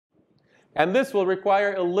And this will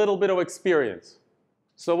require a little bit of experience.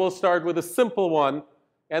 So we'll start with a simple one,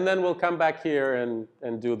 and then we'll come back here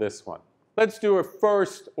and do this one. Let's do a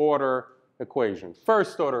first order equation.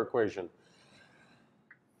 First order equation.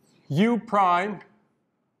 U prime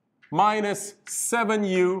minus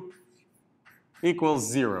 7u equals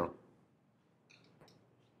 0.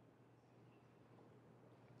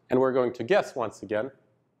 And we're going to guess once again.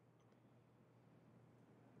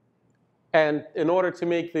 And in order to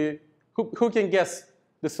make the, who can guess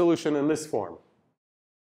the solution in this form?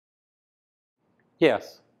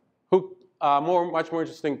 Yes. Who, much more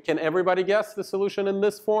interesting, can everybody guess the solution in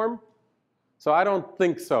this form? So I don't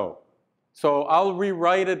think so. So I'll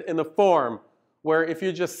rewrite it in a form where if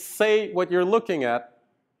you just say what you're looking at,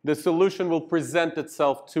 the solution will present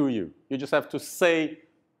itself to you. You just have to say,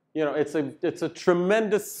 you know, it's a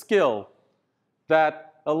tremendous skill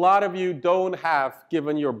that a lot of you don't have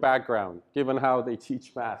given your background, given how they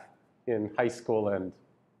teach math in high school and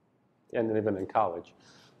even in college.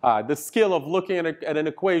 The skill of looking at an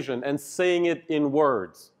equation and saying it in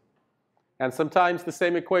words. And sometimes the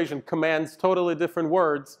same equation commands totally different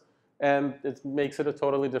words, and it makes it a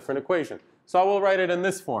totally different equation. So I will write it in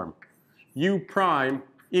this form. U prime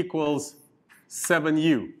equals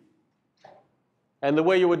 7u. And the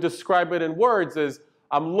way you would describe it in words is,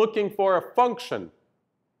 I'm looking for a function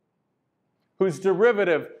whose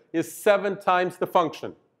derivative is 7 times the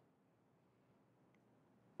function.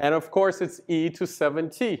 And of course, it's e to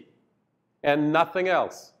 7t, and nothing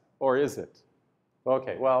else. Or is it?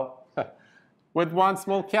 OK, well, with one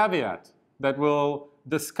small caveat that we'll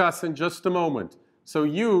discuss in just a moment. So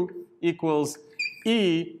u equals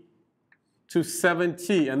e to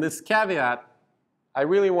 7t. And this caveat, I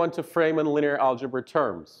really want to frame in linear algebra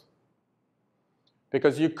terms.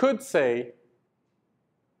 Because you could say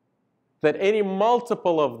that any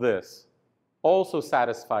multiple of this also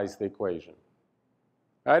satisfies the equation.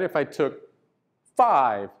 Right? If I took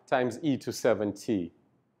 5 times e to 7t,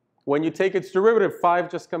 when you take its derivative, 5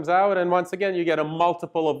 just comes out, and once again, you get a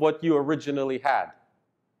multiple of what you originally had.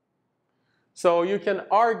 So you can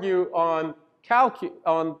argue on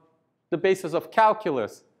the basis of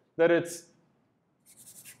calculus that it's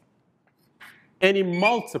any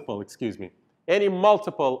multiple, any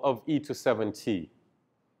multiple of e to 7t.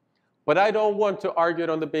 But I don't want to argue it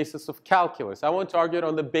on the basis of calculus. I want to argue it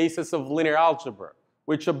on the basis of linear algebra,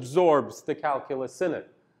 which absorbs the calculus in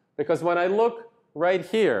it. Because when I look right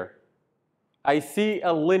here, I see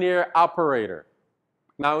a linear operator.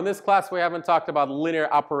 Now, in this class, we haven't talked about linear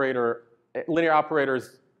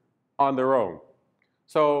operators on their own.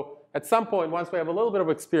 So at some point, once we have a little bit of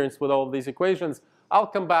experience with all of these equations, I'll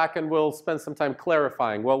come back and we'll spend some time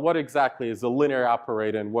clarifying, well, what exactly is a linear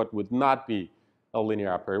operator and what would not be a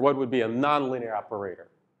linear operator? What would be a nonlinear operator?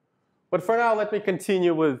 But for now, let me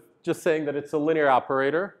continue with just saying that it's a linear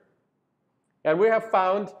operator. And we have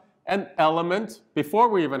found an element, before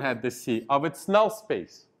we even had this C, of its null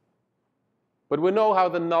space. But we know how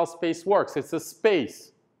the null space works. It's a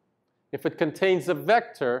space. If it contains a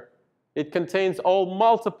vector, it contains all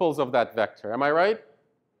multiples of that vector. Am I right?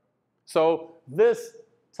 So this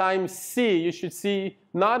times C, you should see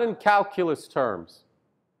not in calculus terms,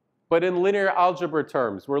 but in linear algebra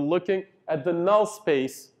terms. We're looking at the null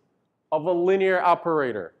space of a linear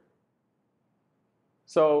operator.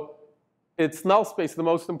 So its null space, the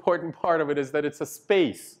most important part of it is that it's a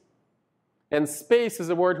space. And space is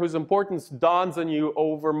a word whose importance dawns on you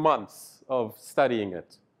over months of studying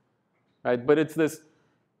it. Right? But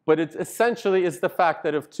it essentially is the fact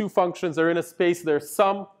that if two functions are in a space, their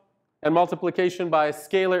sum and multiplication by a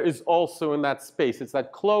scalar is also in that space. It's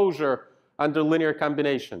that closure under linear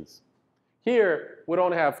combinations. Here, we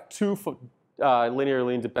don't have two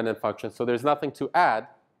linearly independent functions, so there's nothing to add.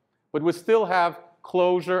 But we still have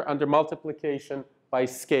closure under multiplication by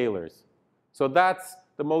scalars. So that's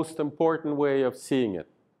the most important way of seeing it.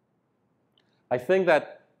 I think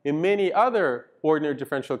that in many other ordinary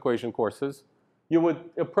differential equation courses, you would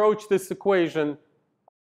approach this equation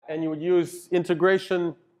and you would use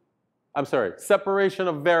separation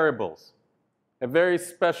of variables, a very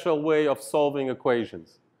special way of solving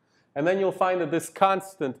equations. And then you'll find that this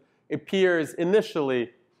constant appears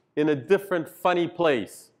initially in a different funny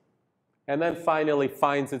place, and then finally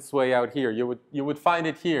finds its way out here. You would find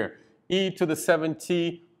it here, e to the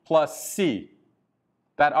 7t plus c.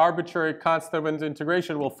 That arbitrary constant of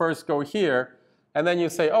integration will first go here, and then you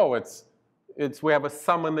say, oh, we have a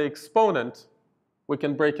sum in the exponent. We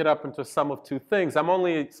can break it up into a sum of two things. I'm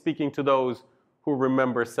only speaking to those who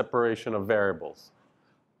remember separation of variables.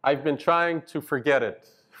 I've been trying to forget it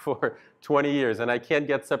for 20 years, and I can't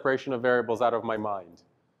get separation of variables out of my mind.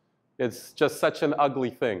 It's just such an ugly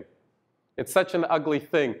thing. It's such an ugly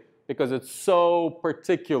thing because it's so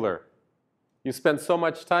particular. You spend so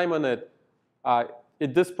much time on it, a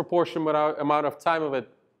disproportionate amount of time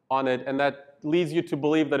on it, and that leads you to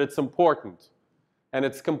believe that it's important. And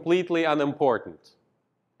it's completely unimportant.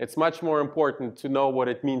 It's much more important to know what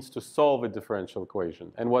it means to solve a differential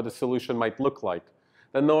equation and what the solution might look like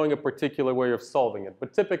than knowing a particular way of solving it.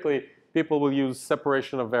 But typically, people will use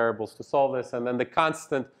separation of variables to solve this, and then the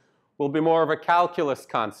constant will be more of a calculus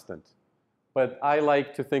constant. But I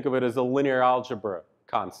like to think of it as a linear algebra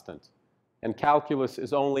constant. And calculus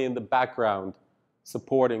is only in the background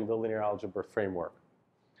supporting the linear algebra framework.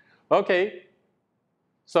 OK,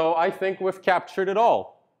 so I think we've captured it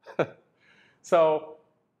all. So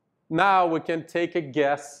now we can take a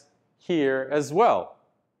guess here as well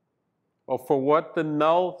for what the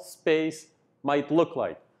null space might look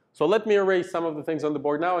like. So let me erase some of the things on the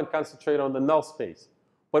board now and concentrate on the null space.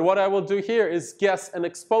 But what I will do here is guess an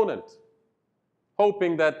exponent,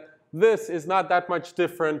 hoping that this is not that much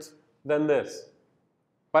different than this.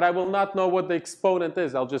 But I will not know what the exponent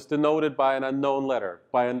is. I'll just denote it by an unknown letter,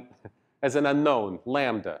 as an unknown,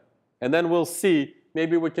 lambda. And then we'll see,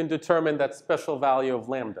 maybe we can determine that special value of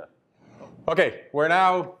lambda. OK, we're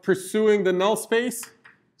now pursuing the null space.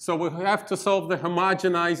 So we have to solve the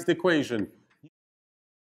homogenized equation.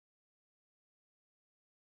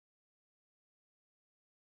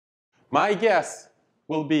 My guess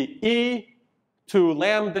will be e to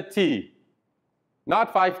lambda t.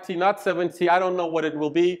 Not 5t, not 7t. I don't know what it will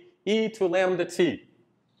be. E to lambda t.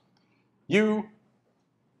 U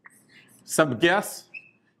sub guess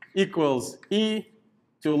equals e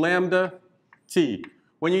to lambda t.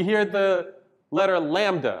 When you hear the letter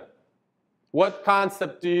lambda, what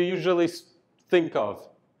concept do you usually think of?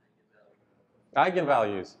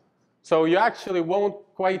 Eigenvalues. So you actually won't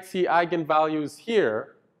quite see eigenvalues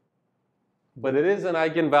here, but it is an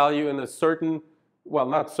eigenvalue in a certain, well,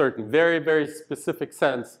 not certain, very, very specific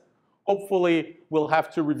sense. Hopefully, we'll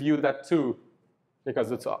have to review that too,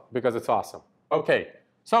 because it's awesome. OK,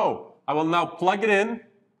 so I will now plug it in,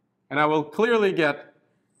 and I will clearly get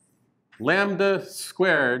lambda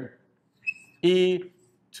squared e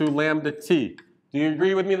to lambda t. Do you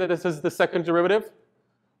agree with me that this is the second derivative?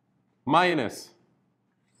 Minus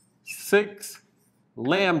 6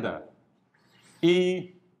 lambda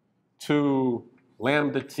e to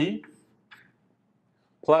lambda t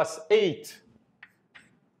plus 8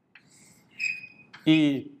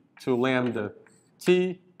 e to lambda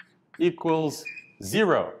t equals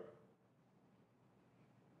 0.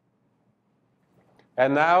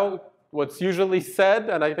 And now what's usually said,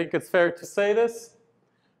 and I think it's fair to say this,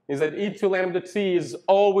 is that e to lambda t is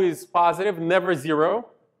always positive, never 0.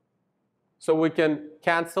 So we can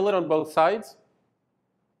cancel it on both sides.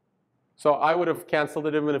 So I would have canceled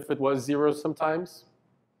it even if it was 0 sometimes.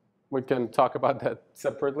 We can talk about that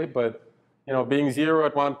separately. But being 0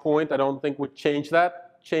 at one point, I don't think would change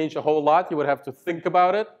a whole lot. You would have to think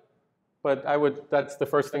about it. But that's the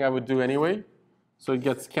first thing I would do anyway. So it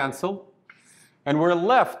gets canceled. And we're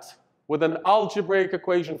left with an algebraic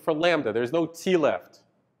equation for lambda. There's no t left.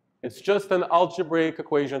 It's just an algebraic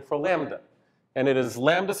equation for lambda. And it is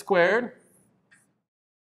lambda squared.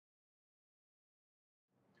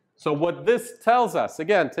 So what this tells us,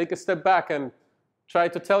 again, take a step back and try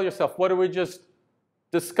to tell yourself, what did we just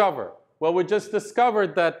discover? Well, we just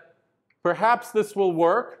discovered that perhaps this will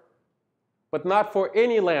work, but not for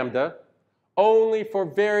any lambda, only for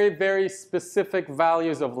very, very specific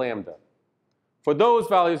values of lambda. For those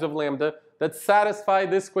values of lambda that satisfy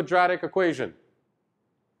this quadratic equation.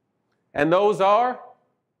 And those are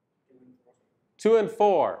 2 and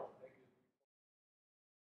 4.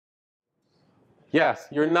 Yes,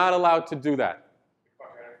 you're not allowed to do that.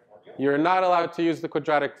 You're not allowed to use the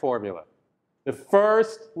quadratic formula. The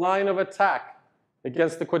first line of attack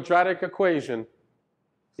against the quadratic equation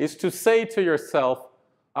is to say to yourself,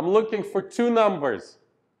 I'm looking for two numbers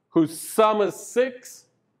whose sum is 6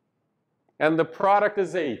 and the product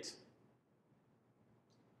is 8.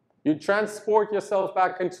 You transport yourself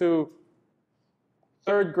back into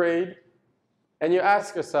 3rd grade and you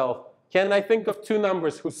ask yourself, can I think of two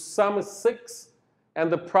numbers whose sum is 6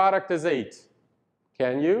 and the product is 8?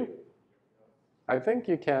 Can you? I think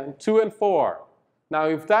you can. 2 and 4. Now,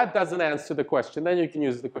 if that doesn't answer the question, then you can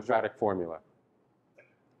use the quadratic formula.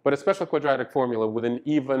 But a special quadratic formula with an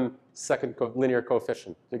even second linear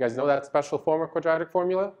coefficient. Do you guys know that special form of quadratic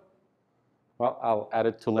formula? Well, I'll add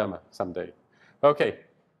it to lemma someday. OK,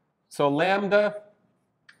 so lambda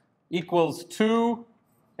equals 2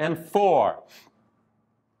 and 4.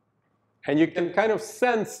 And you can kind of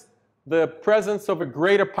sense the presence of a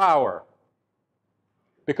greater power.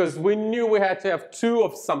 Because we knew we had to have 2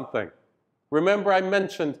 of something. Remember I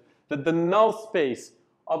mentioned that the null space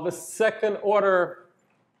of a second order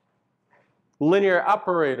linear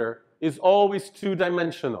operator is always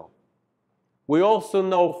two-dimensional. We also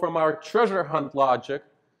know from our treasure hunt logic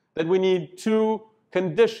that we need two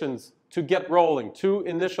conditions to get rolling, two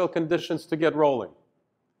initial conditions to get rolling.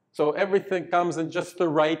 So everything comes in just the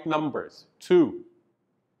right numbers, 2.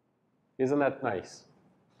 Isn't that nice?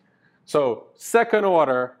 So second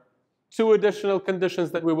order, 2 additional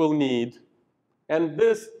conditions that we will need. And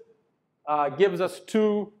this gives us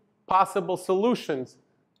 2 possible solutions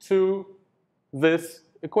to this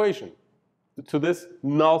equation, to this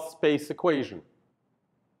null space equation.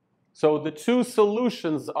 So the 2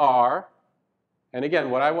 solutions are, and again,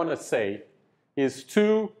 what I want to say is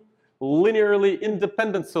 2 linearly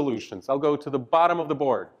independent solutions. I'll go to the bottom of the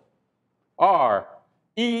board. Are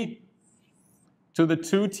e to the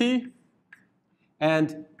 2t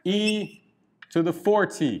and e to the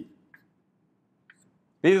 4t.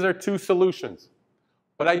 These are 2 solutions.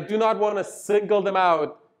 But I do not want to single them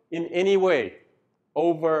out in any way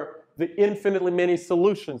over the infinitely many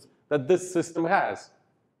solutions that this system has.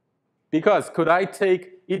 Because could I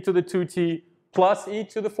take e to the 2t plus e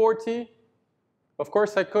to the 4t? Of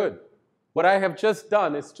course I could. What I have just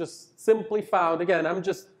done is just simply found, again, I'm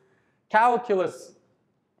just calculus,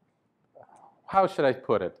 how should I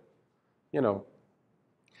put it? You know,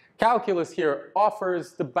 calculus here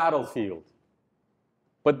offers the battlefield.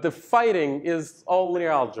 But the fighting is all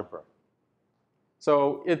linear algebra.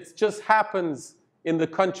 So it just happens in the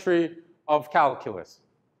country of calculus.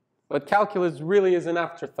 But calculus really is an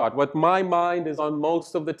afterthought. What my mind is on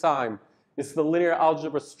most of the time is the linear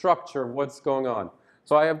algebra structure of what's going on.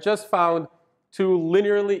 So I have just found 2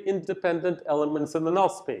 linearly independent elements in the null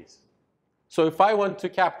space. So if I want to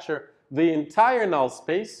capture the entire null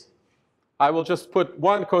space, I will just put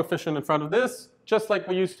one coefficient in front of this, just like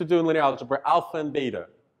we used to do in linear algebra, alpha and beta.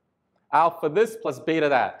 Alpha this plus beta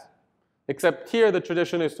that. Except here the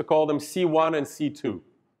tradition is to call them C1 and C2.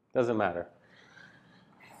 Doesn't matter.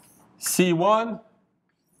 C1,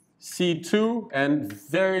 C2, and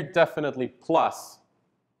very definitely plus,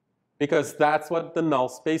 because that's what the null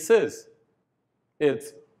space is.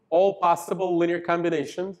 It's all possible linear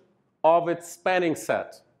combinations of its spanning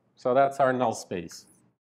set. So that's our null space.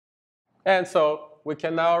 And so we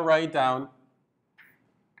can now write down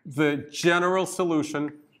the general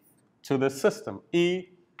solution to this system, e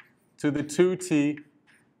to the 2t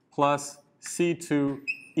plus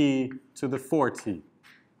c2e to the 4t.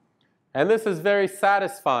 And this is very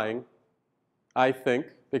satisfying, I think,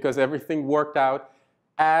 because everything worked out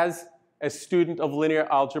as a student of linear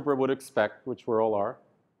algebra would expect, which we all are,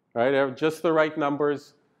 right? Just the right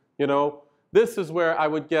numbers, you know. This is where I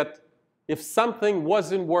would get, if something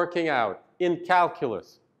wasn't working out in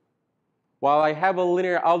calculus, while I have a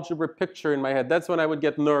linear algebra picture in my head, that's when I would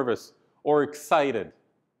get nervous or excited,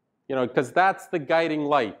 you know, because that's the guiding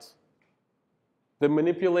light. The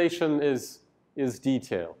manipulation is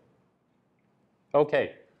detail.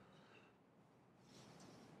 Okay.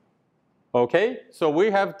 Okay, so we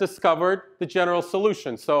have discovered the general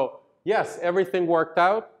solution. So yes, everything worked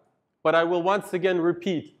out, but I will once again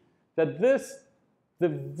repeat that the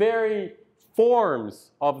very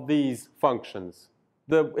forms of these functions,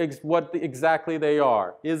 what exactly they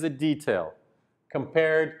are, is a detail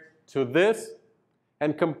compared to this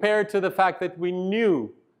and compared to the fact that we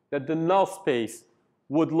knew that the null space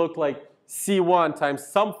would look like C1 times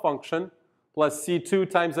some function plus C2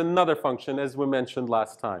 times another function, as we mentioned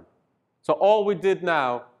last time. So all we did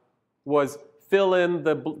now was fill in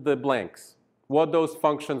the blanks, what those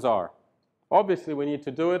functions are. Obviously, we need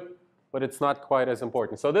to do it, but it's not quite as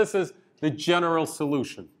important. So this is the general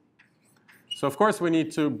solution. So of course, we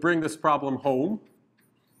need to bring this problem home,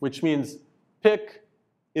 which means pick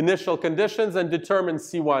initial conditions and determine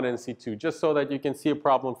C1 and C2, just so that you can see a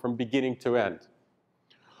problem from beginning to end.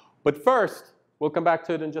 But first, we'll come back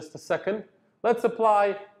to it in just a second. Let's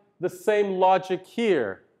apply the same logic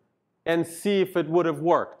here and see if it would have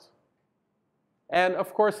worked. And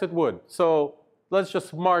of course it would. So let's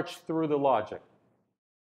just march through the logic.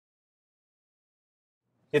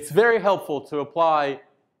 It's very helpful to apply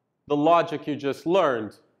the logic you just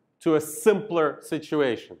learned to a simpler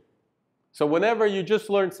situation. So whenever you just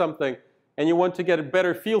learned something and you want to get a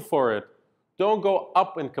better feel for it, don't go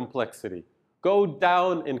up in complexity. Go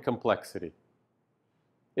down in complexity.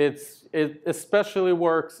 It especially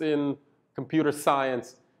works in computer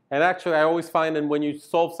science. And actually, I always find that when you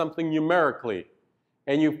solve something numerically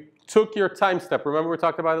and you took your time step, remember we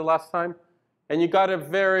talked about it last time? And you got a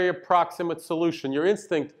very approximate solution. Your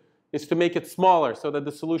instinct is to make it smaller so that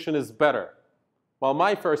the solution is better. While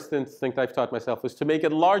my first instinct, I've taught myself, is to make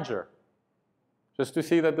it larger just to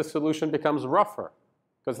see that the solution becomes rougher,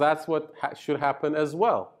 because that's what should happen as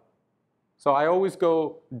well. So I always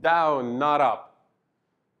go down, not up.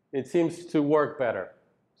 It seems to work better.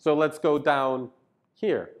 So let's go down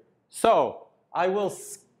here. So I will,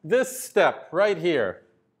 this step right here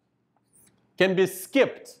can be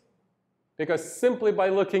skipped, because simply by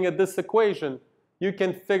looking at this equation, you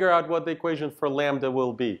can figure out what the equation for lambda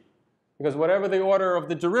will be. Because whatever the order of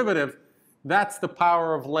the derivative, that's the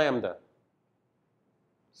power of lambda.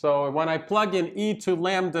 So when I plug in e to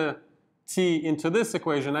lambda t into this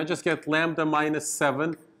equation, I just get lambda minus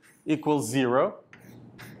 7 equals 0.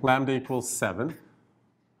 Lambda equals 7.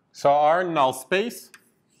 So our null space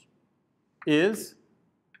is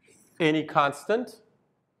any constant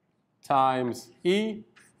times e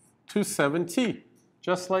to 7t,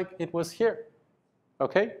 just like it was here.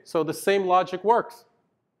 Okay? So the same logic works.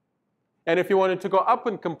 And if you wanted to go up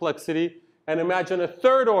in complexity and imagine a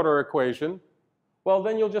third order equation, well,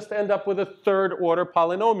 then you'll just end up with a third order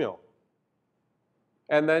polynomial.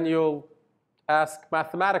 And then you'll ask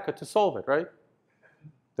Mathematica to solve it, right?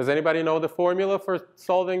 Does anybody know the formula for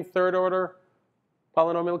solving third order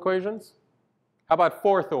polynomial equations? How about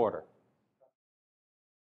fourth order?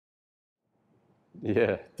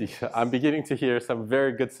 Yeah, I'm beginning to hear some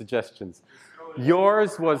very good suggestions.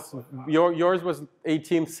 Yours was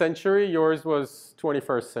 18th century, yours was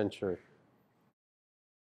 21st century,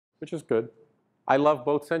 which is good. I love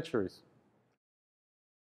both centuries.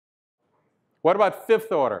 What about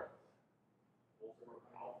fifth order?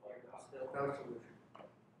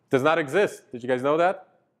 Does not exist. Did you guys know that?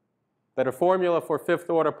 That a formula for fifth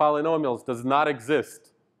order polynomials does not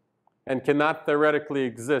exist and cannot theoretically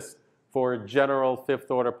exist for a general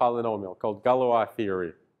fifth order polynomial called Galois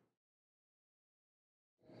theory.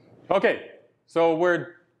 Okay, so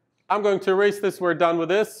I'm going to erase this. We're done with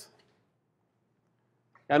this.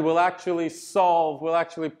 And we'll actually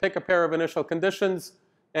pick a pair of initial conditions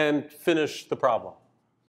and finish the problem.